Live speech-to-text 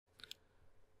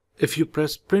If you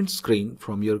press print screen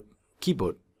from your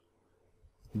keyboard,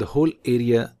 the whole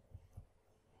area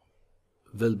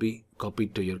will be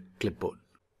copied to your clipboard.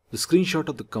 The screenshot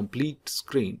of the complete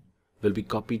screen will be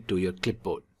copied to your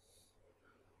clipboard.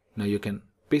 Now you can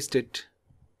paste it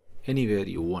anywhere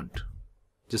you want.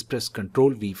 Just press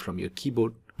Ctrl V from your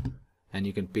keyboard and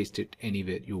you can paste it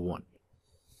anywhere you want.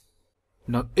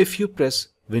 Now if you press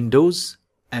Windows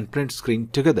and print screen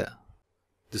together,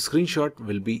 the screenshot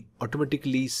will be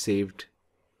automatically saved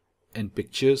in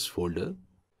Pictures folder.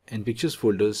 In Pictures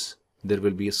folders, there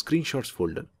will be a Screenshots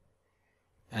folder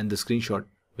and the screenshot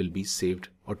will be saved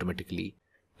automatically.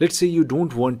 Let's say you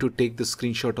don't want to take the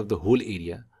screenshot of the whole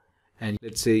area, and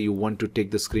let's say you want to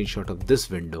take the screenshot of this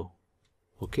window.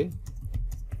 Okay,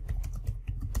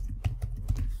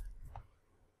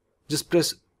 just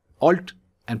press Alt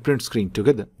and print screen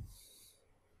together,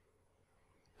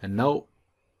 and now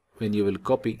when you will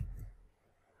copy,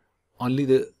 only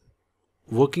the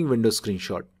working window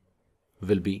screenshot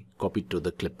will be copied to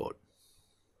the clipboard.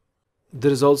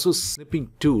 There is also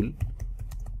snipping tool.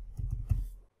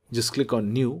 Just click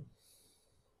on New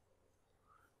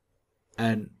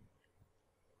and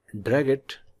drag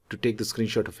it to take the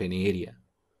screenshot of any area.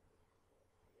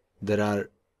 There are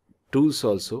tools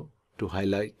also to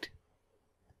highlight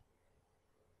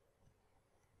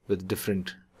with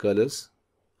different colors,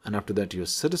 and after that you are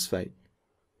satisfied,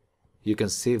 you can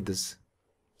save this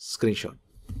screenshot.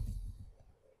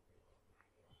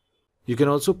 You can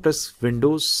also press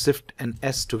Windows, Shift and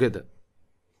S together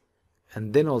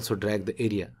and then also drag the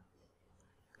area,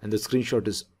 and the screenshot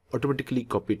is automatically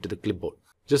copied to the clipboard.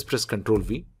 Just press Ctrl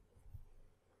V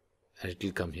and it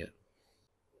will come here.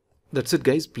 That's it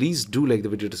guys. Please do like the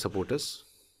video to support us.